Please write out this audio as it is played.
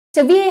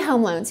So VA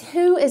Home Loans,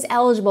 who is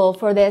eligible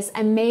for this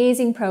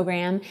amazing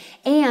program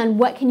and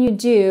what can you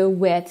do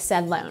with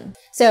said loan?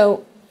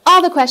 So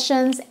all the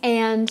questions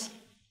and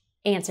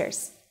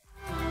answers.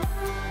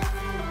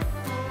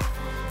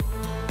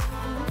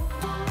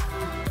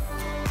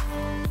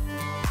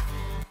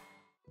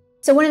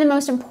 So one of the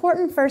most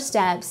important first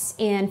steps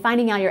in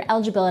finding out your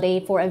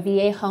eligibility for a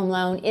VA home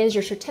loan is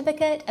your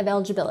certificate of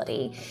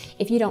eligibility.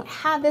 If you don't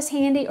have this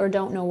handy or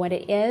don't know what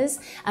it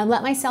is,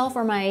 let myself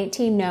or my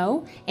team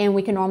know and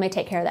we can normally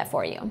take care of that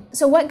for you.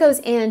 So what goes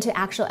into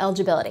actual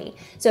eligibility?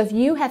 So if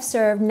you have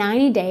served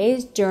 90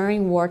 days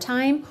during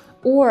wartime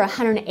or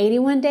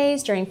 181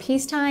 days during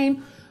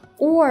peacetime,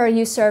 or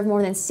you served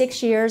more than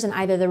 6 years in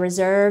either the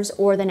reserves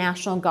or the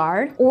National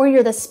Guard, or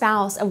you're the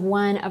spouse of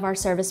one of our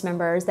service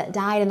members that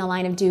died in the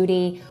line of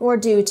duty or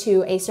due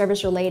to a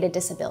service-related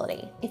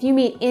disability. If you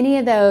meet any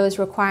of those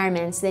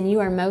requirements, then you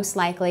are most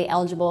likely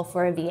eligible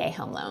for a VA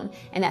home loan.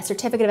 And that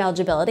certificate of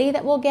eligibility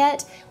that we'll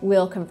get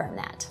will confirm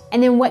that.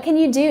 And then what can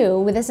you do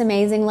with this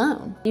amazing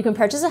loan? You can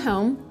purchase a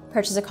home,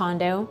 purchase a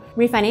condo,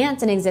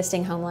 refinance an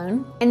existing home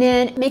loan, and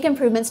then make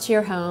improvements to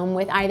your home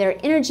with either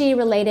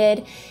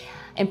energy-related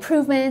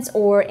improvements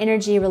or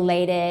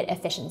energy-related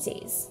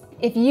efficiencies.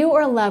 If you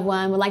or a loved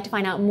one would like to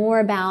find out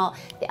more about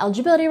the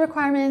eligibility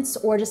requirements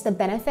or just the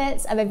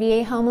benefits of a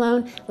VA home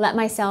loan, let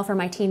myself or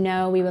my team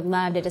know. We would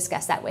love to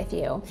discuss that with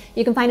you.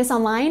 You can find us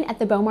online at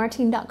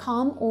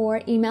thebowmarteam.com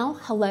or email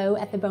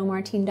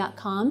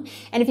hello@thebowmarteam.com.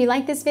 And if you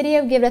like this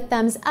video, give it a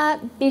thumbs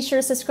up. Be sure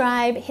to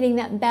subscribe, hitting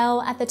that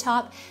bell at the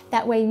top.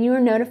 That way you are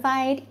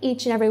notified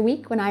each and every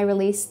week when I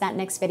release that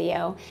next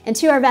video. And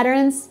to our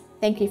veterans,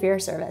 thank you for your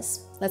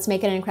service. Let's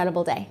make it an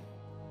incredible day.